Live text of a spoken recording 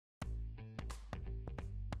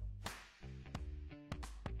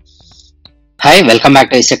Hi welcome back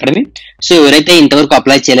to ECET academy. So ఎవరైతే ఇంతవరకు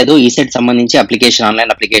apply చేయలేదో ఈసెట్ సంబంధించి అప్లికేషన్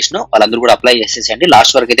ఆన్లైన్ అప్లికేషన్ వాళ్ళందరూ కూడా అప్లై చేసేసండి.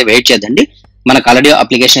 లాస్ట్ వరకు అయితే వెయిట్ చేద్దండి. మనకు ఆల్రెడీ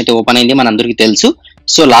అప్లికేషన్ అయితే ఓపెన్ అయింది, మనందరికీ తెలుసు.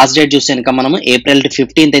 సో లాస్ట్ డేట్ చూస్తే కనుక మనము April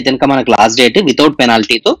 15th అయితే కనుక మనకు లాస్ట్ డేట్ వితౌట్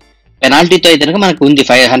పెనాల్టీతో అయితే కనుక మనకు ఉంది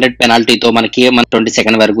 500 పెనాల్టీతో మనకి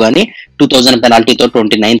 22nd వరకు కానీ 2000 పెనాల్టీతో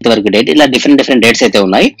 29th వరకు డేట్, ఇలా డిఫరెంట్ డేట్స్ అయితే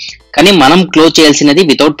ఉన్నాయి. కానీ మనం క్లోజ్ చేయాల్సినది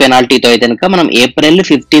వితౌట్ పెనాల్టీతో అయితే కనుక మనం April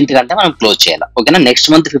 15th కంటే మనం క్లోజ్ చేయాలి. ఓకేనా,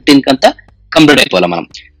 నెక్స్ట్ మంత్ 15th కంతా కంప్లీట్ అయిపోవాలి మనం,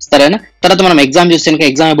 సరేనా. తర్వాత మనం ఎగ్జామ్ చూస్తే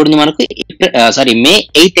ఎగ్జామ్ ఎప్పుడు ఉంది మనకు May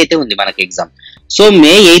 8th అయితే ఉంది మనకి ఎగ్జామ్. సో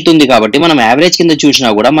May 8th ఉంది కాబట్టి మనం యావరేజ్ కింద చూసినా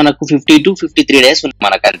కూడా మనకు 50 to 53 డేస్ ఉంది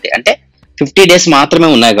మనకు, అంతే. అంటే 50 డేస్ మాత్రమే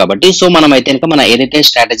ఉన్నాయి కాబట్టి సో మనం అయితే కనుక మన ఏదైతే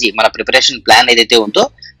స్ట్రాటజీ మన ప్రిపరేషన్ ప్లాన్ ఏదైతే ఉందో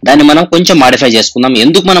దాన్ని మనం కొంచెం మాడిఫై చేసుకుందాం.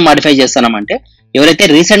 ఎందుకు మనం మాడిఫై చేస్తున్నామంటే ఎవరైతే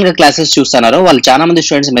రీసెంట్ గా క్లాసెస్ చూస్తున్నారో వాళ్ళు చాలా మంది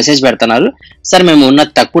స్టూడెంట్స్ మెసేజ్ పెడుతున్నారు, సార్ మేము ఉన్న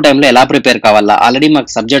తక్కువ టైంలో ఎలా ప్రిపేర్ కావాలా, ఆల్రెడీ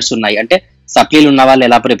మాకు సబ్జెక్ట్స్ ఉన్నాయి, అంటే సప్లీలు ఉన్న వాళ్ళు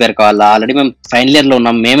ఎలా ప్రిపేర్ కావాలా, ఆల్రెడీ మేము ఫైనల్ ఇయర్ లో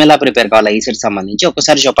ఉన్నాం, మేము ఎలా ప్రిపేర్ కావాలా ఈసెట్ సంబంధించి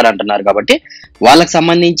ఒకసారి చెప్పాలి అంటున్నారు. కాబట్టి వాళ్ళకి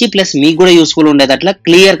సంబంధించి ప్లస్ మీకు కూడా యూస్ఫుల్ ఉండేటట్లా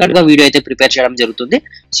క్లియర్ కట్ గా వీడియో అయితే ప్రిపేర్ చేయడం జరుగుతుంది.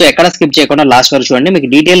 సో ఎక్కడ స్కిప్ చేయకుండా లాస్ట్ వరకు చూడండి, మీకు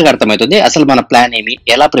డీటెయిల్ గా అర్థమవుతుంది అసలు మన ప్లాన్ ఏమి,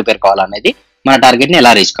 ఎలా ప్రిపేర్ కావాలనేది, మన టార్గెట్ ని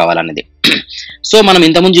ఎలా రీచ్ కావాలనేది. సో మనం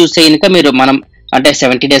ఇంతకుముందు చూస్తే ఇంకా మనం అంటే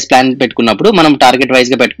 70 డేస్ ప్లాన్ పెట్టుకున్నప్పుడు మనం టార్గెట్ వైజ్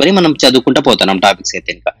గా పెట్టుకొని మనం చదువుకుంటూ పోతున్నాం టాపిక్స్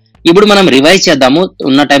అయితే ఇంకా. ఇప్పుడు మనం రివైజ్ చేద్దాము,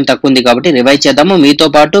 ఉన్న టైం తక్కువ ఉంది కాబట్టి రివైజ్ చేద్దాము. మీతో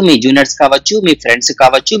పాటు మీ జూనియర్స్ కావచ్చు, మీ ఫ్రెండ్స్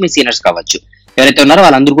కావచ్చు, మీ సీనియర్స్ కావచ్చు, ఎవరైతే ఉన్నారో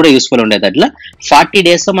వాళ్ళందరూ కూడా యూస్ఫుల్ ఉండేటట్లా 40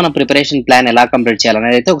 డేస్ లో మనం ప్రిపరేషన్ ప్లాన్ ఎలా కంప్లీట్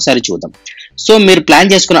చేయాలనేది అయితే ఒకసారి చూద్దాం. సో మీరు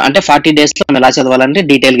ప్లాన్ చేసుకున్న అంటే 40 డేస్ లో మనం ఎలా చదవాలంటే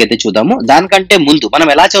డీటెయిల్ గా అయితే చూద్దాము. దానికంటే ముందు మనం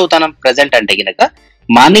ఎలా చదువుతాం ప్రెసెంట్ అంటే కనుక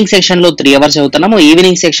మార్నింగ్ సెక్షన్ లో 3 hours చదువుతున్నాము,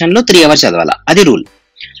 ఈవినింగ్ సెక్షన్ లో 3 hours చదవాలా, అది రూల్.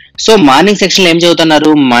 సో మార్నింగ్ సెక్షన్ లో ఏం చదువుతున్నారు,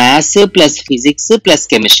 maths plus physics plus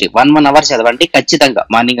chemistry 1 hour చదవండి ఖచ్చితంగా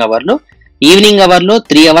మార్నింగ్ అవర్ లో. ఈవినింగ్ అవర్ లో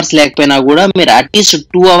 3 hours లేకపోయినా కూడా మీరు అట్లీస్ట్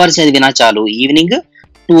 2 hours చదివినా చాలు. Evening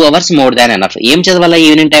 2 hours more than enough. ఏం చదవాలా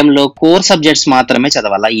ఈవినింగ్ టైంలో, కోర్ సబ్జెక్ట్స్ మాత్రమే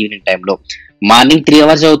చదవాలా ఈవినింగ్ టైంలో. మార్నింగ్ 3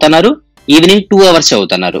 hours చదువుతున్నారు, ఈవినింగ్ 2 hours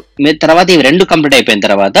చదువుతున్నారు. మీరు తర్వాత ఇవి రెండు కంప్లీట్ అయిపోయిన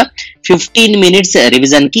తర్వాత 15 minutes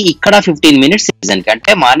రివిజన్ కి, ఇక్కడ 15 minutes రివిజన్ కి.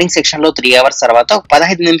 అంటే మార్నింగ్ సెక్షన్ లో 3 hours తర్వాత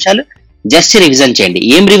 15 నిమిషాలు జస్ట్ రివిజన్ చేయండి.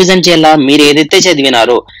 ఏం రివిజన్ చేయాలా, మీరు ఏదైతే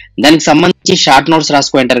చదివినారో దానికి సంబంధించి షార్ట్ నోట్స్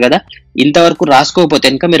రాసుకుంటారు కదా, ఇంతవరకు రాసుకోకపోతే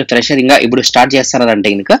కనుక మీరు ఫ్రెషర్ ఇంకా ఇప్పుడు స్టార్ట్ చేస్తారంటే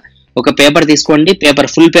కనుక ఒక పేపర్ తీసుకోండి,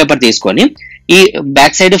 ఫుల్ పేపర్ తీసుకొని ఈ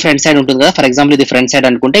బ్యాక్ సైడ్ ఫ్రంట్ సైడ్ ఉంటుంది కదా, ఫర్ ఎగ్జాంపుల్ ఇది ఫ్రంట్ సైడ్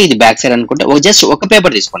అనుకుంటే ఇది బ్యాక్ సైడ్ అనుకుంటే జస్ట్ ఒక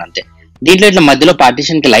పేపర్ తీసుకోండి అంతే. దీంట్లో ఇట్లా మధ్యలో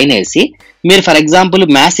పార్టీషన్ కి లైన్ వేసి మీరు for example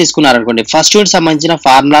maths తీసుకున్నారనుకోండి, first unit సంబంధించిన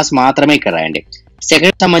ఫార్ములాస్ మాత్రమే ఇక్కడ రాయండి,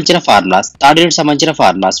 సెకండ్ సంబంధించిన ఫార్ములాస్, థర్డ్ యూనిట్ సంబంధించిన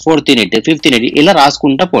formulas, fourth unit, fifth unit ఇలా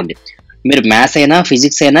రాసుకుంటా పోండి. మీరు మ్యాథ్స్ అయినా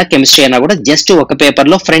ఫిజిక్స్ అయినా కెమిస్ట్రీ అయినా కూడా జస్ట్ ఒక పేపర్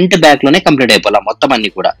లో ఫ్రంట్ బ్యాక్ లోనే కంప్లీట్ అయిపోవాలి మొత్తం అన్ని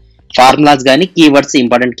కూడా. ఫార్ములాస్ కానీ కీవర్డ్స్,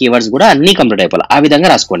 ఇంపార్టెంట్ కీవర్డ్స్ కూడా అన్ని కంప్లీట్ అయిపోవాలి. ఆ విధంగా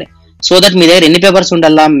రాసుకోండి. సో దట్ మీ దగ్గర ఎన్ని పేపర్స్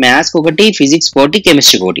ఉండాలా, మ్యాథ్స్ ఒకటి, ఫిజిక్స్ ఒకటి,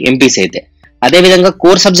 కెమిస్ట్రీ ఒకటి, ఎంపీసీ అయితే. అదే విధంగా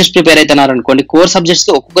కోర్ సబ్జెక్ట్స్ ప్రిపేర్ అవుతున్నారు అనుకోండి, కోర్ సబ్జెక్ట్స్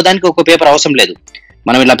కి ఒక్కొక్క దానికి ఒక్కొక్క పేపర్ అవసరం లేదు.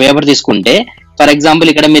 మనం ఇలా పేపర్ తీసుకుంటే ఫర్ ఎగ్జాంపుల్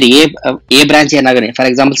ఇక్కడ మీరు ఏ బ్రాంచ్ అయినా కానీ, ఫర్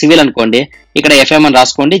ఎగ్జాంపుల్ సివిల్ అనుకోండి, ఇక్కడ ఎఫ్ఎం అని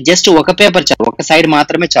రాసుకోండి, జస్ట్ ఒక పేపర్ చాలు, ఒక సైడ్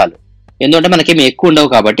మాత్రమే చాలు. ఎందుకంటే మనకేమి ఎక్కువ ఉండవు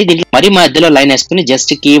కాబట్టి దీంట్లో మరి మధ్యలో లైన్ వేసుకుని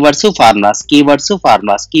just keywords formulas, keywords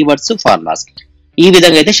formulas, keywords formulas, ఈ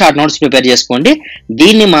విధంగా అయితే షార్ట్ నోట్స్ ప్రిపేర్ చేసుకోండి.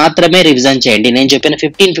 దీన్ని మాత్రమే రివిజన్ చేయండి. నేను చెప్పిన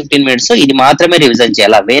 15 minutes ఇది మాత్రమే రివిజన్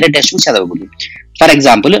చేయాలా, వేరే టెస్ట్ చదవకూడదు. ఫర్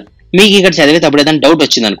ఎగ్జాంపుల్ మీకు ఇక్కడ చదివేటప్పుడు ఏదైనా డౌట్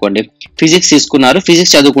వచ్చింది అనుకోండి, ఫిజిక్స్ తీసుకున్నారు,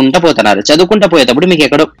 ఫిజిక్స్ చదువుకుంటా పోయేటప్పుడు మీకు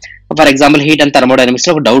ఎక్కడో for example heat and thermodynamics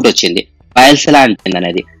లో ఒక డౌట్ వచ్చింది, బయల్స్ ఎలా అంటుంది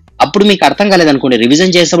అనేది, అప్పుడు మీకు అర్థం కాలేదనుకోండి,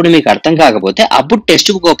 రివిజన్ చేసేటప్పుడు మీకు అర్థం కాకపోతే అప్పుడు టెక్స్ట్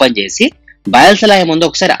బుక్ ఓపెన్ చేసి బయల్స్ ఎలా ఏముందో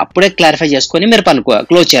ఒకసారి అప్పుడే క్లారిఫై చేసుకొని మీరు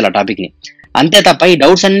క్లోజ్ చేయాలి ఆ టాపిక్ ని. అంతే తప్ప ఈ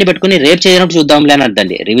డౌట్స్ అన్ని పెట్టుకుని రేపు చేయనప్పుడు చూద్దాంలే అని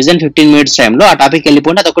అర్థండి. రివిజన్ 15 minutes టైంలో ఆ టాపిక్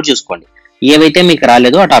వెళ్ళిపోండి, అదొకటి చూసుకోండి. ఏవైతే మీకు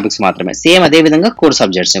రాలేదో ఆ టాపిక్స్ మాత్రమే. సేమ్ అదే విధంగా కోర్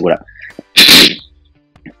సబ్జెక్ట్స్ కూడా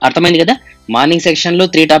అర్థమైంది కదా. మార్నింగ్ సెక్షన్ లో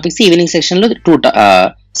 3 topics, ఈవినింగ్ సెక్షన్ లో 2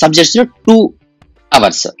 సబ్జెక్ట్స్ లో 2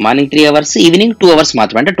 hours, morning 3 hours, evening 2 hours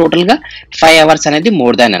మాత్రమే. అంటే టోటల్ గా 5 hours అనేది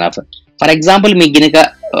more than enough. For example మీకు గినక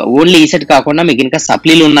ఓన్లీ ఈసెట్ కాకుండా మీకు గినక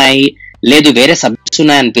సప్లీలు ఉన్నాయి, లేదు వేరే సబ్జెక్ట్స్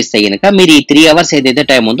ఉన్నాయి అనిపిస్తే కనుక మీరు ఈ 3 hours ఏదైతే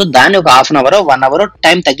టైం ఉందో దాన్ని ఒక 1/2 hour 1 hour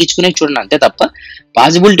టైం తగ్గించుకునే చూడండి, అంతే తప్ప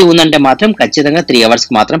పాసిబిలిటీ ఉందంటే మాత్రం ఖచ్చితంగా 3 hours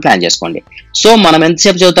కి మాత్రం ప్లాన్ చేసుకోండి. సో మనం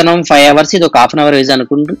ఎంతసేపు చదువుతున్నాం, 5 hours, ఇది ఒక 1/2 hour వేసి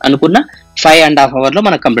అనుకున్న 5.5 hours లో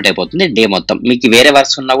మనకు కంప్లీట్ అయిపోతుంది డే మొత్తం. మీకు వేరే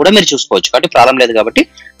వర్క్స్ ఉన్నా కూడా మీరు చూసుకోవచ్చు కాబట్టి ప్రాబ్లం లేదు. కాబట్టి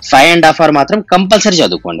 5.5 hours మాత్రం కంపల్సరీ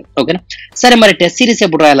చదువుకోండి, ఓకేనా. సరే మరి టెస్ట్ సిరీస్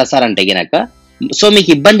ఎప్పుడు రాయాలా సార్ అంటే గనక, సో మీకు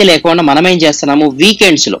ఇబ్బంది లేకుండా మనం ఏం చేస్తున్నాము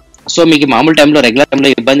వీకెండ్స్ లో, సో మీకు మామూలు టైంలో రెగ్యులర్ టైంలో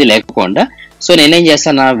ఇబ్బంది లేకుండా సో నేనేం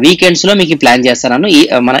చేస్తాను వీకెండ్స్ లో మీకు ప్లాన్ చేస్తాను.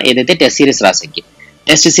 మన ఏదైతే టెస్ట్ సిరీస్ రాసేకి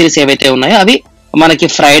టెస్ట్ సిరీస్ ఏవైతే ఉన్నాయో అవి మనకి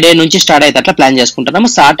ఫ్రైడే నుంచి స్టార్ట్ అయితే అట్లా ప్లాన్ చేసుకుంటున్నాము.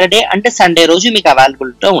 సాటర్డే అంటే సండే రోజు మీకు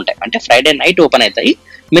అవైలబిలిటీలో ఉంటాయి, అంటే ఫ్రైడే నైట్ ఓపెన్ అవుతాయి,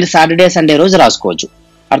 మీరు సాటర్డే సండే రోజు రాసుకోవచ్చు.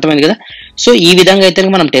 అర్థమైంది కదా. సో ఈ విధంగా అయితే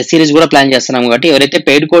మనం టెస్ట్ సిరీస్ కూడా ప్లాన్ చేస్తున్నాం కాబట్టి ఎవరైతే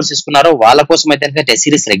పెయిడ్ కోర్స్ తీసుకున్నారో వాళ్ళ కోసం అయితే టెస్ట్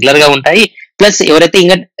సిరీస్ రెగ్యులర్ గా ఉంటాయి. ప్లస్ ఎవరైతే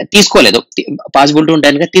ఇంకా తీసుకోలేదు, పాసిబిలిటీ ఉంటే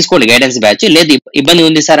కనుక తీసుకోండి గైడెన్స్ బ్యాచ్. లేదు ఇబ్బంది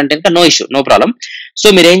ఉంది సార్ అంటే కనుక no issue, no problem. So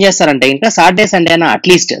మీరు ఏం చేస్తారంటే ఇంకా సాటర్డే సండే అయినా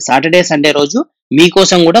అట్లీస్ట్ సాటర్డే సండే రోజు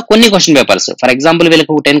మీకోసం కూడా కొన్ని క్వశ్చన్ పేపర్స్, ఫర్ ఎగ్జాంపుల్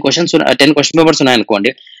వీళ్ళకి 10 క్వశ్చన్ పేపర్స్ ఉన్నాయనుకోండి,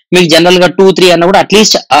 మీకు జనరల్ గా 2-3 అన్న కూడా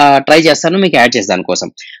అట్లీస్ట్ ట్రై చేస్తాను మీకు యాడ్ చేస్తాను దానికోసం.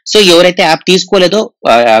 సో ఎవరైతే యాప్ తీసుకోలేదో,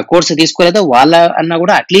 కోర్స్ తీసుకోలేదో వాళ్ళ అన్న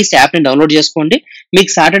కూడా అట్లీస్ట్ యాప్ ని డౌన్లోడ్ చేసుకోండి.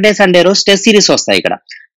 మీకు సాటర్డే సండే రోజు టెస్ట్ సిరీస్ వస్తాయి. ఇక్కడ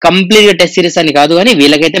కంప్లీట్ గా టెస్ట్ సిరీస్ అని కాదు కానీ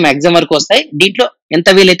వీళ్ళకైతే మాక్సిమం వరకు వస్తాయి. దీంట్లో ఎంత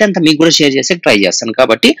వీలైతే అంత మీకు కూడా షేర్ చేసి ట్రై చేస్తాను.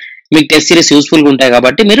 కాబట్టి మీకు టెస్ట్ సిరీస్ యూస్ఫుల్ గా ఉంటాయి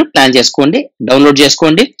కాబట్టి మీరు ప్లాన్ చేసుకోండి, డౌన్లోడ్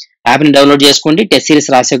చేసుకోండి, యాప్ ని డౌన్లోడ్ చేసుకోండి, టెస్ట్ సిరీస్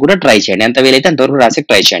రాసే కూడా ట్రై చేయండి. ఎంత వీలైతే అంతవరకు రాసే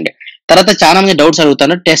ట్రై చేయండి. తర్వాత చాలా మంది డౌట్స్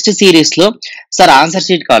అడుగుతాను, టెస్ట్ సిరీస్ లో సార్ ఆన్సర్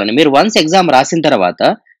షీట్ కావాలని. మీరు వన్స్ ఎగ్జామ్ రాసిన తర్వాత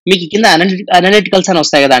మీకు కింద అనలిటికల్స్ అని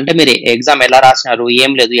వస్తాయి కదా, అంటే మీరు ఎగ్జామ్ ఎలా రాసినారు,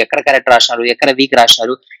 ఏం లేదు, ఎక్కడ కరెక్ట్ రాసినారు, ఎక్కడ వీక్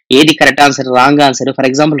రాసినారు, ఏది correct answer, wrong answer. For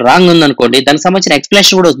example wrong ఉందనుకోండి, దానికి సంబంధించిన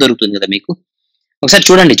ఎక్స్ప్లెనేషన్ కూడా దొరుకుతుంది కదా మీకు. ఒకసారి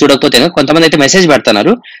చూడండి, చూడకపోతే కొంతమంది అయితే మెసేజ్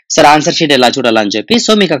పెడుతున్నారు సార్ ఆన్సర్ షీట్ ఎలా చూడాలని చెప్పి.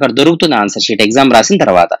 సో మీకు అక్కడ దొరుకుతుంది ఆన్సర్ షీట్ ఎగ్జామ్ రాసిన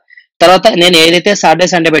తర్వాత. నేను ఏదైతే సాటర్డే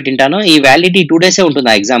సండే పెట్టింటానో ఈ వ్యాలిడిటీ 2 days ఉంటుంది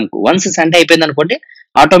ఆ ఎగ్జామ్ కు. వన్స్ సండే అయిపోయింది అనుకోండి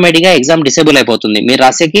ఆటోమేటిక్ గా ఎగ్జామ్ డిసేబుల్ అయిపోతుంది, మీరు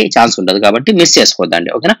రాసేకి ఛాన్స్ ఉండదు. కాబట్టి మిస్ చేసుకోవద్దండి,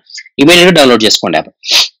 ఓకేనా. ఇమీడియట్ గా డౌన్లోడ్ చేసుకోండి యాప్.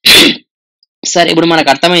 సార్ ఇప్పుడు మనకు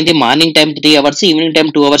అర్థమైంది morning time 3 hours, evening time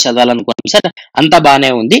 2 hours చదవాలనుకున్నాం sir, అంతా బాగానే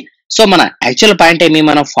ఉంది. సో మన యాక్చువల్ పాయింట్ ఏమి,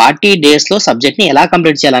 మనం 40 days లో సబ్జెక్ట్ ని ఎలా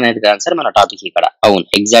కంప్లీట్ చేయాలనేది కదా సార్ మన టాపిక్ ఇక్కడ. అవును,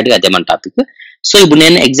 ఎగ్జాక్ట్ గా అదే మన టాపిక్. సో ఇప్పుడు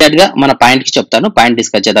నేను ఎగ్జాక్ట్ గా మన పాయింట్ కి చెప్తాను, పాయింట్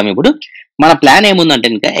డిస్కస్ చేద్దాం. ఇప్పుడు మన ప్లాన్ ఏముందంటే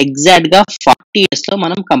ఇంకా ఎగ్జాక్ట్ గా 40 days లో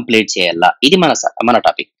మనం కంప్లీట్ చేయాలా, ఇది మన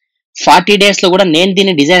టాపిక్. 40 days లో కూడా నేను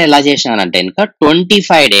దీన్ని డిజైన్ ఎలా చేసినానంటే ఇంకా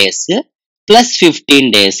 25 days ప్లస్ 15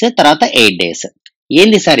 days తర్వాత 8 days.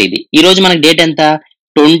 ఏంది సార్ ఇది, ఈ రోజు మనకి డేట్ ఎంత,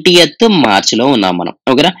 20th March లో ఉన్నాం మనం,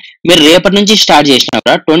 ఓకేనా. మీరు రేపటి నుంచి స్టార్ట్ చేసినా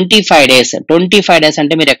కూడా 25 days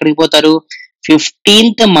అంటే మీరు ఎక్కడికి పోతారు,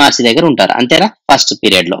 15th March దగ్గర ఉంటారు, అంతేనా. ఫస్ట్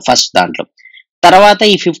పీరియడ్ లో, ఫస్ట్ దాంట్లో. తర్వాత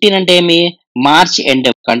ఈ 15 అంటే ఏమి, మార్చ్ ఎండ్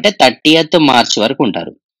అంటే 30th March వరకు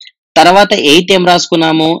ఉంటారు. తర్వాత 8th ఏం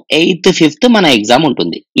రాసుకున్నాము, 8th 5th మన ఎగ్జామ్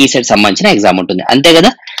ఉంటుంది, ఈ సెట్ సంబంధించిన ఎగ్జామ్ ఉంటుంది, అంతే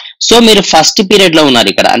కదా. సో మీరు ఫస్ట్ పీరియడ్ లో ఉన్నారు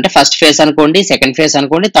ఇక్కడ, అంటే ఫస్ట్ ఫేజ్ అనుకోండి, సెకండ్ ఫేజ్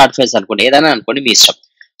అనుకోండి, థర్డ్ ఫేజ్ అనుకోండి, ఏదైనా అనుకోండి మీ ఇష్టం.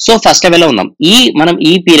 సో ఫస్ట్ లెవెల్ లో ఉన్నాం. మనం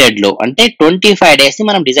ఈ పీరియడ్ లో అంటే 25 days ని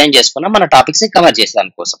మనం డిజైన్ చేసుకున్నాం మన టాపిక్స్ ని కవర్ చేసే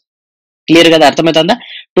దానికోసం. క్లియర్ కదా, అర్థమవుతుందా.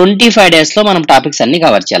 25 days లో మనం టాపిక్స్ అన్ని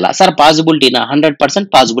కవర్ చేయాలి. సార్ పాసిబిలిటీనా, 100%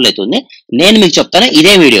 పాసిబుల్ అవుతుంది. నేను మీకు చెప్తాను,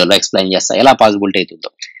 ఇదే వీడియోలో ఎక్స్ప్లెయిన్ చేస్తాను ఎలా పాసిబిలిటీ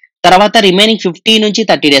అవుతుందో. తర్వాత రిమైనింగ్ 50 నుంచి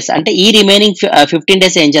 30 days, అంటే ఈ రిమైనింగ్ 15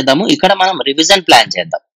 days ఏం చేద్దాము, ఇక్కడ మనం రివిజన్ ప్లాన్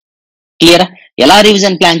చేద్దాం. క్లియర్, ఎలా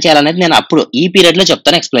రివిజన్ ప్లాన్ చేయాలనేది నేను అప్పుడు ఈ పీరియడ్ లో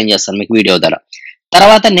చెప్తాను, ఎక్స్ప్లెయిన్ చేస్తాను మీకు వీడియో ద్వారా.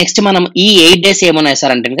 తర్వాత నెక్స్ట్ మనం ఈ 8 days ఏమన్నాయి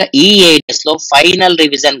సార్ అంటే ఇంకా ఈ 8 days లో ఫైనల్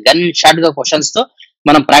రివిజన్ గన్ షాట్ గా క్వశ్చన్స్ తో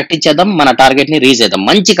మనం ప్రాక్టీస్ చేద్దాం, మన టార్గెట్ ని రీచ్ చేద్దాం.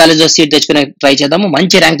 మంచి కాలేజ్ లో సీట్ తెచ్చుకునే ట్రై చేద్దాము,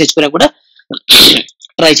 మంచి ర్యాంక్ తెచ్చుకునే కూడా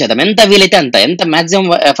ట్రై చేద్దాం. ఎంత వీలైతే అంత, ఎంత మాక్సిమం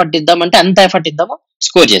ఎఫర్ట్ ఇద్దామంటే అంత ఎఫర్ట్ ఇద్దాము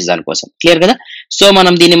స్కోర్ చేసే దానికోసం. క్లియర్ కదా. సో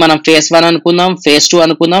మనం ఫేజ్ 1 అనుకుందాం, ఫేజ్ 2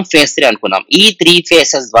 అనుకుందాం, ఫేజ్ 3 అనుకుందాం. ఈ 3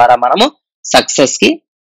 phases ద్వారా మనము సక్సెస్ కి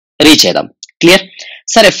రీచ్ చేద్దాం. క్లియర్.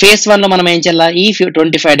 సరే, ఫేజ్ 1 లో మనం ఏం చేయాలా, ఈ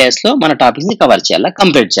 25 days లో మన టాపిక్స్ ని కవర్ చేయాలా,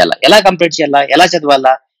 కంప్లీట్ చేయాలా. ఎలా కంప్లీట్ చేయాలా, ఎలా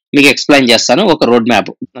చదవాలా మీకు ఎక్స్ప్లెయిన్ చేస్తాను, ఒక రోడ్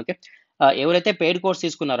మ్యాప్. ఓకే, ఎవరైతే పెయిడ్ కోర్స్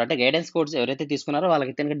తీసుకున్నారో అంటే గైడెన్స్ కోర్స్ ఎవరైతే తీసుకున్నారో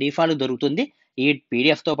వాళ్ళకి కనుక డిఫాల్ట్ దొరుకుతుంది. ఈ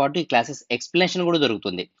పీడిఎఫ్ తో పాటు ఈ క్లాసెస్ ఎక్స్ప్లెనేషన్ కూడా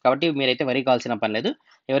దొరుకుతుంది. కాబట్టి మీరైతే వరి కావాల్సిన పని లేదు.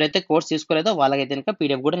 ఎవరైతే కోర్స్ తీసుకోలేదో వాళ్ళకైతే కనుక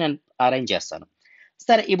పీడిఎఫ్ కూడా నేను అరేంజ్ చేస్తాను.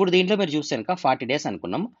 సరే, ఇప్పుడు దీంట్లో మీరు చూస్తే కనుక 40 days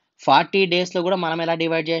అనుకున్నాం. 40 days లో కూడా మనం ఎలా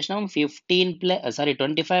డివైడ్ చేసినాం,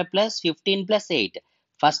 25 plus 15 plus 8.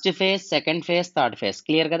 First phase, second phase, third phase.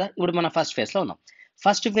 Clear కదా. ఇప్పుడు మనం ఫస్ట్ ఫేజ్ లో ఉన్నాం.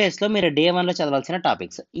 ఫస్ట్ ఫేజ్ లో మీరు Day 1 లో చదవాల్సిన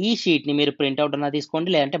టాపిక్స్, ఈ షీట్ ని మీరు ప్రింట్అవుట్ అన్నా తీసుకోండి,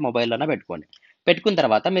 లేదంటే మొబైల్లోనా పెట్టుకోండి. పెట్టుకున్న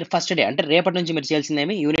తర్వాత మీరు ఫస్ట్ డే అంటే రేపటి నుంచి మీరు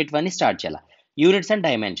చేయాల్సిందేమి, యూనిట్ 1 ని స్టార్ట్ చేయాలి. Units and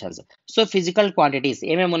dimensions. So physical quantities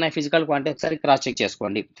ఏమేమి ఉన్నాయి, ఫిజికల్ క్వాంటిటీ ఒకసారి క్రాస్ చెక్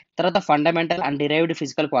చేసుకోండి. తర్వాత fundamental and derived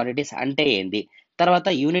physical quantities అంటే ఏంది, తర్వాత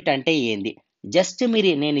యూనిట్ అంటే ఏంది. జస్ట్ మీరు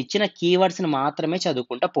నేను ఇచ్చిన కీవర్డ్స్ ని మాత్రమే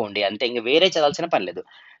చదువుకుంటా పోండి, అంతే. ఇంక వేరే చదవాల్సిన పని లేదు.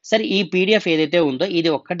 సరే, ఈ పీడిఎఫ్ ఏదైతే ఉందో ఇది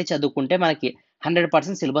ఒక్కటి చదువుకుంటే మనకి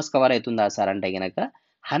 100% సిలబస్ కవర్ అవుతుందా సార్ అంటే గనక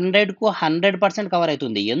 100కు 100% కవర్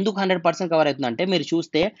అవుతుంది. ఎందుకు 100% కవర్ అవుతుంది అంటే మీరు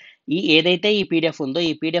చూస్తే ఏదైతే ఈ పీడిఎఫ్ ఉందో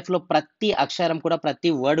ఈ పీడిఎఫ్ లో ప్రతి అక్షరం కూడా,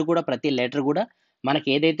 ప్రతి వర్డ్ కూడా, ప్రతి లెటర్ కూడా మనకి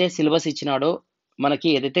ఏదైతే సిలబస్ ఇచ్చినాడో, మనకి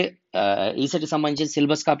ఏదైతే ఈసెట్ సంబంధించిన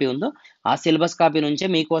సిలబస్ కాపీ ఉందో ఆ సిలబస్ కాపీ నుంచే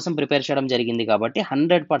మీకోసం ప్రిపేర్ చేయడం జరిగింది. కాబట్టి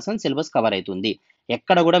 100% సిలబస్ కవర్ అవుతుంది.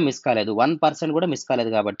 ఎక్కడ కూడా మిస్ కాలేదు, 1% కూడా మిస్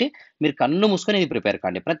కాలేదు. కాబట్టి మీరు కన్ను మూసుకొని ఇది ప్రిపేర్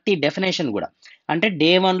కాండి. ప్రతి డెఫినేషన్ కూడా అంటే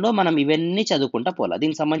Day 1 లో మనం ఇవన్నీ చదువుకుంటా పోలా.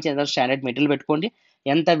 దీనికి సంబంధించిన స్టాండర్డ్ మెటీరియల్ పెట్టుకోండి.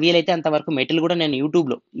 ఎంత వీలైతే అంతవరకు మెటీరియల్ కూడా నేను యూట్యూబ్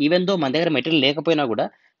లో, ఈవెన్ దో మన దగ్గర మెటీరియల్ లేకపోయినా కూడా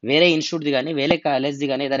వేరే ఇన్స్టిట్యూట్ది కానీ వేరే కాలేజ్ది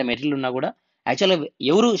కానీ ఏదైనా మెటీరియల్ ఉన్నా కూడా యాక్చువల్‌గా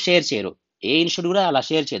ఎవరు షేర్ చేయరు. ఏ ఇన్‌స్టిట్యూట్ కూడా అలా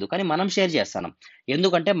షేర్ చేయదు. కానీ మనం షేర్ చేస్తున్నాం.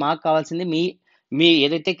 ఎందుకంటే మాకు కావాల్సింది మీ మీ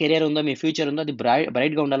ఏదైతే కెరియర్ ఉందో, మీ ఫ్యూచర్ ఉందో అది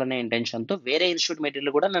బ్రైట్‌గా ఉండాలనే ఇంటెన్షన్‌తో వేరే ఇన్‌స్టిట్యూట్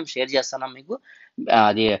మెటీరియల్ కూడా మేము షేర్ చేస్తున్నాం మీకు.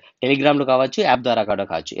 అది టెలిగ్రామ్‌లో కావచ్చు, యాప్ ద్వారా కూడా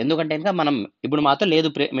కావచ్చు. ఎందుకంటే గనుక మనం ఇప్పుడు మాతో లేదు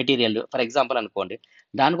మెటీరియల్ ఫర్ ఎగ్జాంపుల్ అనుకోండి.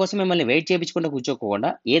 దానికోసం మిమ్మల్ని వెయిట్ చేపించకుండా కూర్చోకోకుండా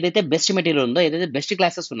ఏదైతే బెస్ట్ మెటీరియల్ ఉందో, ఏదైతే బెస్ట్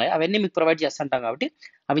క్లాసెస్ ఉన్నాయో అవన్నీ మీకు ప్రొవైడ్ చేస్తుంటాం కాబట్టి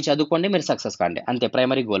అవి చదువుకోండి, మీరు సక్సెస్ కాండి. అంతే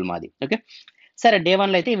ప్రైమరీ గోల్ మాది. ఓకే. సరే డే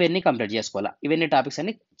 1లో అయితే ఇవన్నీ కంప్లీట్ చేసుకోవాలా. ఇవన్నీ టాపిక్స్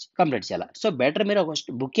అన్ని కంప్లీట్ చేయాలా. సో బెటర్ మీరు ఒక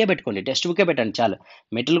బుక్కే పెట్టుకోండి. టెక్స్ట్ బుక్కే పెట్టండి చాలు.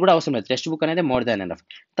 మెటీరియల్ కూడా అవసరం లేదు. టెక్స్ట్ బుక్ అనేది మోర్ దాన్ ఎనఫ్.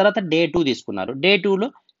 తర్వాత డే 2 తీసుకున్నారు. డే 2లో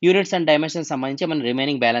యూనిట్స్ అండ్ డైమెన్షన్స్ సంబంధించి ఏమైనా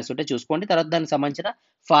రిమైనింగ్ బ్యాలెన్స్ ఉంటే చూసుకోండి. తర్వాత దానికి సంబంధించిన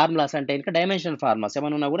ఫార్ములాస్ అంటే ఇంకా డైమెన్షనల్ ఫార్ములాస్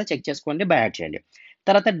ఏమైనా ఉన్నా కూడా చెక్ చేసుకోండి, బై హార్ట్ చేయండి.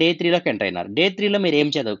 తర్వాత డే 3లోకి ఎంటర్ అయినారు. డే 3లో మీరు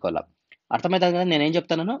ఏం చదువుకోవాలా? అర్థమవుతుంది కదా నేనేం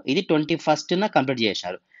చెప్తున్నానో? ఇది 21న కంప్లీట్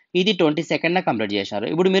చేశారు. ఇది 22న కంప్లీట్ చేశారు.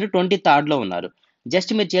 ఇప్పుడు మీరు 23ర్డ్‌లో ఉన్నారు.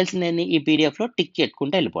 జస్ట్ మీరు చేయాల్సింది ఏంది? ఈ పీడిఎఫ్‌లో టిక్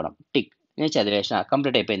పెట్టుకుంటూ వెళ్ళిపోవడం. టిక్. నేను చదివేసిన,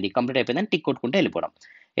 కంప్లీట్ అయిపోయింది, కంప్లీట్ అయిపోయిందని టిక్ కొట్టుకుంటూ వెళ్ళిపోవడం.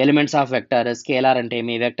 ఎలిమెంట్స్ ఆఫ్ వెక్టర్, స్కేలార్ అంటే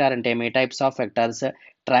ఏమి, వెక్టర్ అంటే ఏమి, టైప్స్ ఆఫ్ వెక్టర్స్,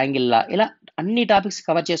 ట్రయాంగిల్ లా ఇలా అన్ని టాపిక్స్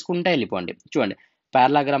కవర్ చేసుకుంటూ వెళ్ళిపోండి. చూడండి,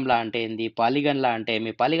 పారాగ్రామ్ లా అంటే ఏంది, పాలిగన్ లా అంటే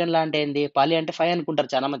ఏమి, పాలిగన్ లా అంటే ఏంది, పాలి అంటే 5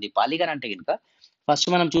 అనుకుంటారు చాలా మంది. పాలిగన్ అంటే గనుక ఫస్ట్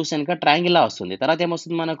మనం చూసాక ట్రయాంగిల్ లా వస్తుంది. తర్వాత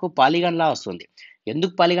ఏమొస్తుంది మనకు? పాలిగన్ లా వస్తుంది.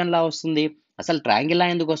 ఎందుకు పాలిగన్ లా వస్తుంది? అసలు ట్రయాంగిల్ లా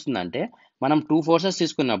ఎందుకు వస్తుందంటే మనం 2 ఫోర్సెస్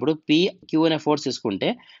తీసుకున్నప్పుడు పి, క్యూ అనే ఫోర్స్ తీసుకుంటే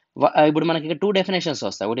ఇప్పుడు మనకి 2 డెఫినేషన్స్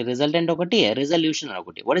వస్తాయి. ఒకటి రిజల్టెంట్, ఒకటి రిజల్యూషన్ అని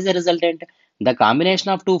ఒకటి. What is the resultant? The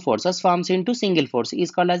combination of 2 forces forms into single force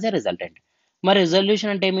is called as a resultant. మరి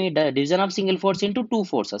రిజల్యూషన్ అంటే ఏమి? Division of single force into 2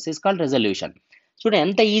 forces is called resolution. చూడండి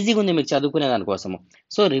ఎంత ఈజీగా ఉంది మీకు చదువుకునే దానికోసము.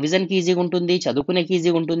 సో రివిజన్‌కి ఈజీగా ఉంటుంది, చదువుకునేకి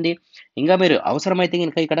ఈజీగా ఉంటుంది. ఇంకా మీరు అవసరమైతే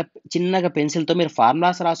గనుక ఇక్కడ చిన్నగా పెన్సిల్‌తో మీరు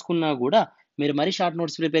ఫార్ములాస్ రాసుకున్నా కూడా మీరు మరీ షార్ట్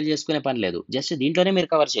నోట్స్ ప్రిపేర్ చేసుకునే పని లేదు. జస్ట్ దీంట్లోనే మీరు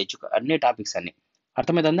కవర్ చేయొచ్చు అన్ని టాపిక్స్ అన్ని.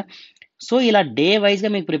 అర్థమైతుందా? సో ఇలా డే వైస్‌గా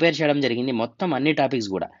మీకు ప్రిపేర్ చేయడం జరిగింది మొత్తం అన్ని టాపిక్స్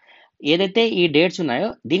గూడా. ఏదైతే ఈ డేట్స్ ఉన్నాయో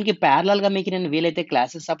దీనికి ప్యారలల్‌గా మీకు నేను వీలైతే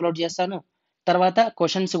క్లాసెస్ అప్‌లోడ్ చేస్తాను. తర్వాత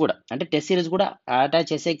క్వెషన్స్ గూడా అంటే టెస్ట్ సిరీస్ గూడా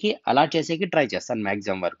అలాట్ చేసేకి ట్రై చేస్తాను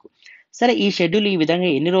మాక్సిమం వరకు. సరే ఈ షెడ్యూల్ ఈ విధంగా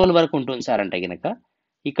ఎన్ని రోజుల వరకు ఉంటుంది సార్ అంటే గనక,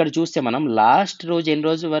 ఇక్కడ చూస్తే మనం లాస్ట్ రోజు ఎన్ని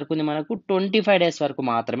రోజుల వరకు ఉంది మనకు? 25 డేస్ వరకు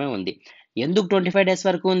మాత్రమే ఉంది. ఎందుకు 25 డేస్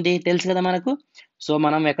వరకు ఉంది? తెలుసు కదా మనకు. సో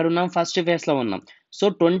మనం ఎక్కడున్నాం? ఫస్ట్ ఫేజ్‌లో ఉన్నాం. సో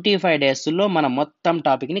 25 డేస్‌లో మనం మొత్తం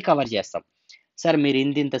టాపిక్‌ని కవర్ చేస్తాం. సార్ మీరు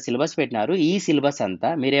ఇంతింత సిలబస్ పెట్టినారు. ఈ సిలబస్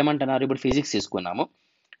అంతా మీరేమంటున్నారు? ఇప్పుడు ఫిజిక్స్ తీసుకున్నాము.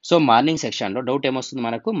 సో మార్నింగ్ సెక్షన్‌లో డౌట్ ఏమొస్తుంది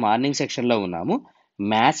మనకు? మార్నింగ్ సెక్షన్‌లో ఉన్నాము.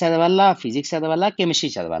 మ్యాథ్స్ చదవాలా? ఫిజిక్స్ చదవాలా?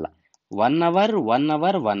 కెమిస్ట్రీ చదవాలా? 1 అవర్, 1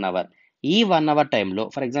 అవర్, 1 అవర్. ఈ 1 అవర్ టైంలో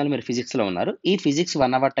ఫర్ ఎగ్జాంపుల్ మీరు ఫిజిక్స్‌లో ఉన్నారు. ఈ ఫిజిక్స్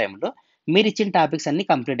 1 అవర్ టైంలో మీరిచ్చిన టాపిక్స్ అన్నీ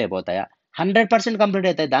కంప్లీట్ అయిపోతాయా? 100% కంప్లీట్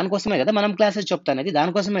అవుతాయి. దానికోసమే కదా మనం క్లాసెస్ చెప్తానేది.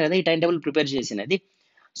 దానికోసమే కదా ఈ టైమ్ టేబుల్ ప్రిపేర్ చేసినది.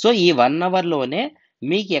 సో ఈ 1 అవర్‌లోనే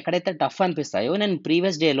మీకు ఎక్కడైతే టఫ్ అనిపిస్తాయో నేను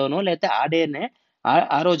ప్రీవియస్ డేలోనో లేకపోతే ఆ డేనే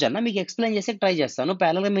ఆ రోజన్నా మీకు ఎక్స్‌ప్లెయిన్ చేసేకి ట్రై చేస్తాను.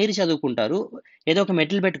 ప్యారలల్‌గా మీరు చదువుకుంటారు. ఏదో ఒక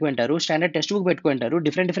మెటీరియల్ పెట్టుకుంటారు. స్టాండర్డ్ టెక్స్ట్ బుక్ పెట్టుకుంటారు.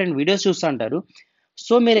 డిఫరెంట్ డిఫరెంట్ వీడియోస్ చూస్తా ఉంటారు.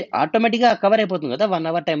 సో మీరు ఆటోమేటిక్‌గా కవర్ అయిపోతుంది కదా! 1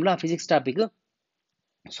 అవర్ టైంలో ఆ ఫిజిక్స్ టాపిక్.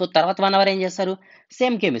 సో తర్వాత 1 అవర్ ఏం చేస్తారు?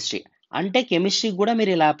 Same chemistry. అంటే కెమిస్ట్రీకి గూడా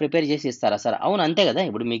మీరు ఇలా ప్రిపేర్ చేసి ఇస్తారా సార్? అవును అంతే గదా!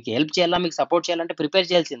 ఇప్పుడు మీకు హెల్ప్ చేయాలా, మీకు సపోర్ట్ చేయాలంటే ప్రిపేర్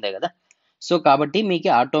చేయాల్సిందే గదా! సో కాబట్టి మీకు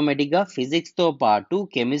ఆటోమేటిక్‌గా ఫిజిక్స్‌తో పాటు,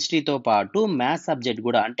 కెమిస్ట్రీతో పాటు మ్యాథ్స్ సబ్జెక్ట్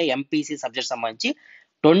గూడా అంటే ఎంపీసీ సబ్జెక్ట్ సంబంధించి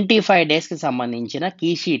 25 డేస్‌కి సంబంధించిన కీ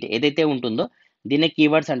షీట్ ఏదైతే ఉంటుందో, దీన్నే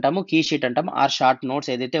కీవర్డ్స్ అంటాము, కీ షీట్ అంటాము, ఆర్ షార్ట్ నోట్స్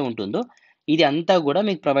ఏదైతే ఉంటుందో, ఇది అంతా గూడా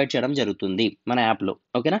మీకు ప్రొవైడ్ చేయడం జరుగుతుంది మన యాప్‌లో.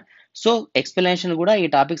 ఓకేనా? సో ఎక్స్‌ప్లనేషన్ గూడా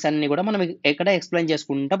ఈ టాపిక్స్ అన్నీ గూడా మనం ఎక్కడ ఎక్స్‌ప్లెయిన్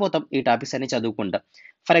చేసుకుంటా పోతాం. ఈ టాపిక్స్ అన్ని చదువుకుంటా.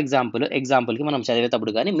 ఫర్ ఎగ్జాంపుల్‌కి మనం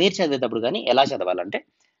చదివేటప్పుడు గాని, మీరు చదివేటప్పుడు గాని ఎలా చదవాలంటే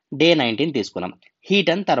డే 19 తీసుకున్నాం. హీట్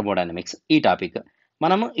అండ్ థర్మోడైనమిక్స్ ఈ టాపిక్.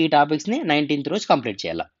 మనము ఈ టాపిక్స్‌ని 19థ్ రోజు కంప్లీట్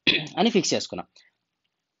చేయాల అని ఫిక్స్ చేసుకున్నాం.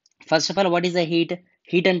 First of all what is the heat?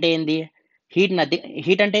 Heat అంటే ఏంది? హీట్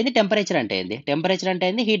అంటే ఏంది? టెంపరేచర్ అంటే ఏంది? టెంపరేచర్ అంటే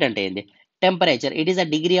ఏంది? హీట్ అంటే ఏంది? Temperature it is a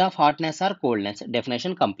degree of hotness or coldness.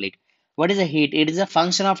 Definition complete. What is the heat? It is a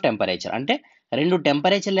function of temperature. అంటే 2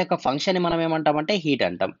 టెంపరేచర్‌ల యొక్క ఫంక్షన్‌ని మనం ఏమంటామంటే హీట్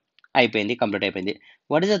అంటాం. అయిపోయింది. కంప్లీట్ అయిపోయింది.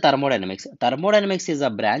 What is the thermodynamics? Thermodynamics is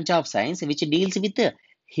a branch of science which deals with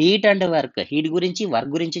heat and work. Heat గురించి,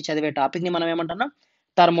 work గురించి చదివే టాపిక్‌ని మనం ఏమంటున్నాం?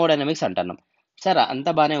 థర్మోడైనమిక్స్ అంటున్నాం. సార్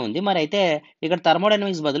అంతా బానే ఉంది. మరైతే ఇక్కడ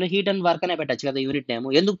థర్మోడైనమిక్స్ బదులు హీట్ అండ్ వర్క్ అనే పెట్టొచ్చు కదా యూనిట్ నేమ్.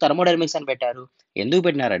 ఎందుకు థర్మోడైనమిక్స్ అని పెట్టారు? ఎందుకు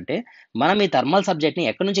పెట్టినారంటే మనం ఈ థర్మల్ సబ్జెక్ట్‌ని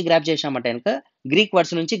ఎక్కడి నుంచి గ్రాబ్ చేసినామంటే గనుక గ్రీక్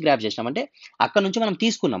వర్డ్స్ నుంచి గ్రాబ్ చేసినాం. అంటే అక్కడి నుంచి మనం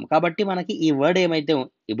తీసుకున్నాం. కాబట్టి మనకి ఈ వర్డ్ ఏమైతే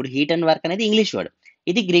ఇప్పుడు హీట్ అండ్ వర్క్ అనేది ఇంగ్లీష్ వర్డ్.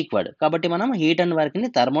 ఇది గ్రీక్ వర్డ్. కాబట్టి మనం హీట్ అండ్ వర్క్‌ని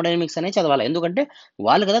థర్మోడైనమిక్స్ అనే చదవాలి. ఎందుకంటే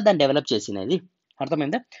వాళ్ళు కదా దాన్ని డెవలప్ చేసినది.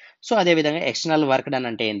 అర్థమైందా? సో అదే విధంగా ఎక్స్టర్నల్ వర్క్ డన్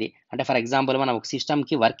అంటే ఏంది? అంటే ఫర్ ఎగ్జాంపుల్ మనం ఒక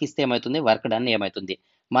సిస్టమ్‌కి వర్క్ ఇస్తే ఏమైతుంది? వర్క్ డన్ ఏమైతుంది?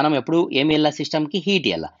 మనం ఎప్పుడు ఏమి ఇయ్యాల సిస్టమ్‌కి? హీట్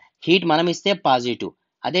ఇయ్యాల. హీట్ మనం ఇస్తే పాజిటివ్.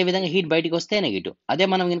 అదే విధంగా హీట్ బయటికొస్తే నెగెటివ్. అదే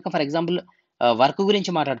మనం గనుక ఫర్ ఎగ్జాంపుల్ వర్క్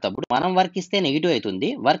గురించి మాట్లాడేటప్పుడు మనం వర్క్ ఇస్తే నెగెటివ్ అయితుంది.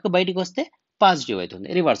 వర్క్ బయటికొస్తే పాజిటివ్ అవుతుంది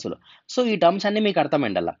రివర్స్లో. సో ఈ టర్మ్స్ అన్ని మీకు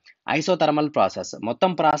అర్థమైండల్లా. ఐసోథర్మల్ ప్రాసెస్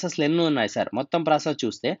మొత్తం ప్రాసెస్లు ఎన్ని ఉన్నాయి సార్? మొత్తం ప్రాసెస్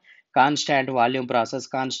చూస్తే constant volume process,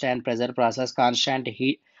 constant pressure process, constant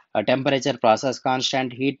temperature process,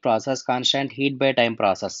 constant heat process, constant heat by time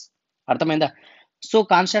process. అర్థమైందా? సో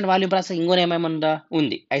కాన్స్టాంట్ వాల్యూమ్ ప్రాసెస్ ఇంకోటి ఏమేమి ఉందా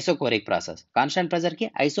ఉంది isochoric process, constant ప్రెజర్కి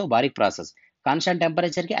isobaric process, constant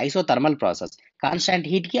టెంపరేచర్కి isothermal process, constant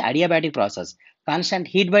హీట్కి adiabatic process, constant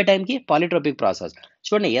heat by టైంకి పాలిట్రోపిక్ process.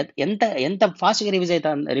 చూడండి ఎంత ఎంత ఫాస్ట్గా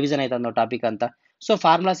రివిజన్ అవుతుందో టాపిక్ అంతా. సో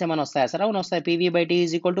ఫార్ములాస్ ఏమైనా వస్తాయా సార్? అవును వస్తాయి. PV by T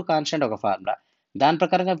is equal to constant ఒక ఫార్ములా, దాని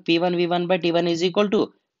ప్రకారంగా P1V1/T1 is equal to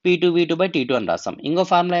P2V2/T2 అని రాస్తాం. ఇంకో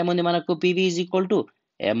ఫార్ములా ఏముంది మనకు? PV is equal to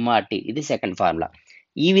MRT, ఇది సెకండ్ ఫార్ములా.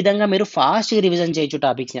 ఈ విధంగా మీరు ఫాస్ట్గా రివిజన్ చేయొచ్చు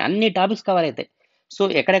టాపిక్స్ని, అన్ని టాపిక్స్ కవర్ అవుతాయి. సో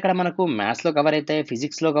ఎక్కడెక్కడ మనకు మ్యాథ్స్లో కవర్ అవుతాయి,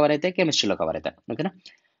 ఫిజిక్స్లో కవర్ అవుతాయి, కెమిస్ట్రీలో కవర్ అవుతాయి. ఓకేనా?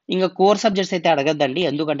 ఇంకా కోర్ సబ్జెక్ట్స్ అయితే అడగద్దండి,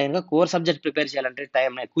 ఎందుకంటే ఇంకా కోర్ సబ్జెక్ట్ ప్రిపేర్ చేయాలంటే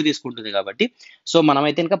టైం ఎక్కువ తీసుకుంటుంది కాబట్టి. సో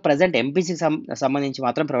మనమైతే ఇంకా ప్రజెంట్ ఎంపీసీకి సంబంధించి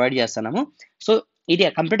మాత్రం ప్రొవైడ్ చేస్తున్నాము. సో ఇది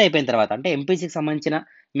కంప్లీట్ అయిపోయిన తర్వాత, అంటే ఎంపీసీకి సంబంధించిన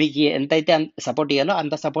మీకు ఎంతైతే సపోర్ట్ ఇవ్వాలో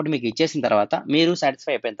అంత సపోర్ట్ మీకు ఇచ్చేసిన తర్వాత, మీరు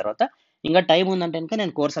సాటిస్ఫై అయిపోయిన తర్వాత, ఇంకా టైం ఉందంటే కనుక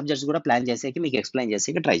నేను కోర్ సబ్జెక్ట్స్ కూడా ప్లాన్ చేసేకి మీకు ఎక్స్ప్లెయిన్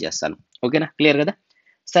చేసేకి ట్రై చేస్తాను. ఓకేనా? క్లియర్ కదా?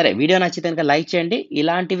 సరే, వీడియో నచ్చితే కనుక లైక్ చేయండి.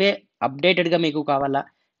 ఇలాంటివే అప్డేటెడ్గా మీకు కావాలా?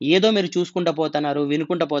 ఏదో మీరు చూసుకుంటూ పోతున్నారు,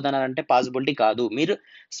 వినుకుంటూ పోతున్నారు అంటే పాసిబిలిటీ కాదు. మీరు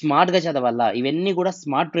స్మార్ట్గా చదవాలా. ఇవన్నీ కూడా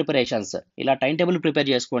స్మార్ట్ ప్రిపరేషన్స్. ఇలా టైం టేబుల్ ప్రిపేర్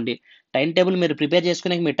చేసుకోండి. టైం టేబుల్ మీరు ప్రిపేర్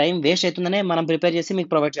చేసుకునే మీ టైం వేస్ట్ అవుతుందనే మనం ప్రిపేర్ చేసి మీకు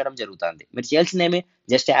ప్రొవైడ్ చేయడం జరుగుతుంది. మీరు చేయాల్సిందేమి?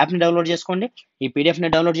 జస్ట్ యాప్ని డౌన్లోడ్ చేసుకోండి, ఈ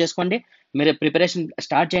పీడిఎఫ్ని డౌన్లోడ్ చేసుకోండి, మీరు ప్రిపరేషన్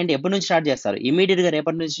స్టార్ట్ చేయండి. ఎప్పటి నుంచి స్టార్ట్ చేస్తారు? ఇమీడియట్గా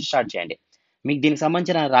రేపటి నుంచి స్టార్ట్ చేయండి. మీకు దీనికి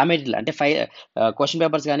సంబంధించిన రా మెటీరియల్ అంటే క్వశ్చన్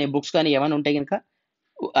పేపర్స్ కానీ, బుక్స్ కానీ ఏమైనా ఉంటే కనుక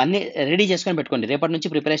అన్ని రెడీ చేసుకొని పెట్టుకోండి. రేపటి నుంచి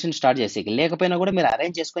ప్రిపరేషన్ స్టార్ట్ చేసేకి. లేకపోయినా కూడా మీరు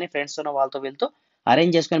అరేంజ్ చేసుకొని ఫ్రెండ్స్‌తోనో వాళ్ళతో వీళ్ళతో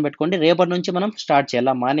అరేంజ్ చేసుకొని పెట్టుకోండి. రేపటి నుంచి మనం స్టార్ట్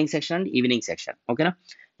చేయాలా, morning section and evening section. ఓకేనా?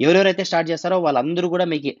 ఎవరెవరైతే స్టార్ట్ చేస్తారో వాళ్ళందరూ కూడా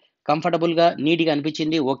మీకు కంఫర్టబుల్‌గా, నీట్‌గా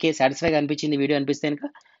అనిపించింది, ఓకే సాటిస్ఫైగా అనిపించింది వీడియో అనిపిస్తే కనుక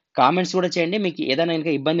కామెంట్స్ కూడా చేయండి. మీకు ఏదైనా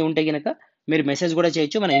ఇంకా ఇబ్బంది ఉంటే గనుక మీరు మెసేజ్ కూడా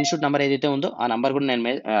చేయొచ్చు. మన ఇన్‌స్టిట్యూట్ నంబర్ ఏదైతే ఉందో ఆ నంబర్ కూడా నేను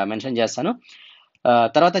మెన్షన్ చేస్తాను.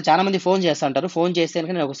 తర్వాత చాలా మంది ఫోన్ చేస్తా ఉంటారు. ఫోన్ చేస్తే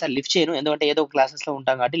కనుక నేను ఒకసారి లిఫ్ట్ చేయను. ఎందుకంటే ఏదో క్లాసెస్‌లో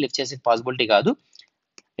ఉంటాం కాబట్టి లిఫ్ట్ చేసే పాసిబిలిటీ కాదు.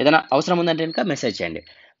 ఏదైనా అవసరం ఉందంటే కనుక మెసేజ్ చేయండి.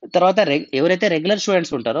 తర్వాత ఎవరైతే రెగ్యులర్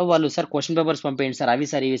స్టూడెంట్స్ ఉంటారో వాళ్ళు సార్ క్వెషన్ పేపర్స్ పంపేయండి సార్, అవి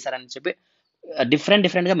సార్, ఇవి సార్ అని చెప్పి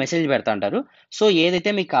డిఫరెంట్‌గా మెసేజ్ పెడతా ఉంటారు. సో ఏదైతే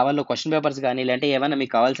మీకు కావాలో క్వెషన్ పేపర్స్ గానీ, లేదంటే ఏమైనా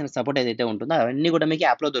మీకు కావాల్సిన సపోర్ట్ ఏదైతే ఉంటుందో అవన్నీ కూడా మీకు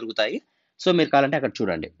యాప్‌లో దొరుకుతాయి. సో మీరు కావాలంటే అక్కడ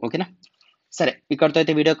చూడండి. ఓకేనా? సరే, ఇక్కడితో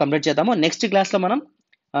అయితే వీడియో కంప్లీట్ చేద్దాము. నెక్స్ట్ క్లాస్‌లో మనం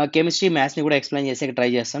కెమిస్ట్రీ, మ్యాథ్స్‌ని కూడా ఎక్స్‌ప్లెయిన్ చేసేకి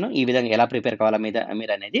ట్రై చేస్తాను. ఈ విధంగా ఎలా ప్రిపేర్ కావాలా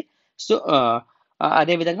మీరనేది. సో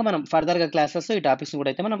అదే విధంగా మనం ఫర్దర్‌గా క్లాసెస్‌లో ఈ టాపిక్స్‌ని కూడా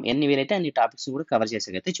అయితే మనం ఎన్ని వీలైతే అన్ని టాపిక్స్ కూడా కవర్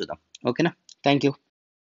చేసేకైతే చూద్దాం. ఓకేనా? Thank you.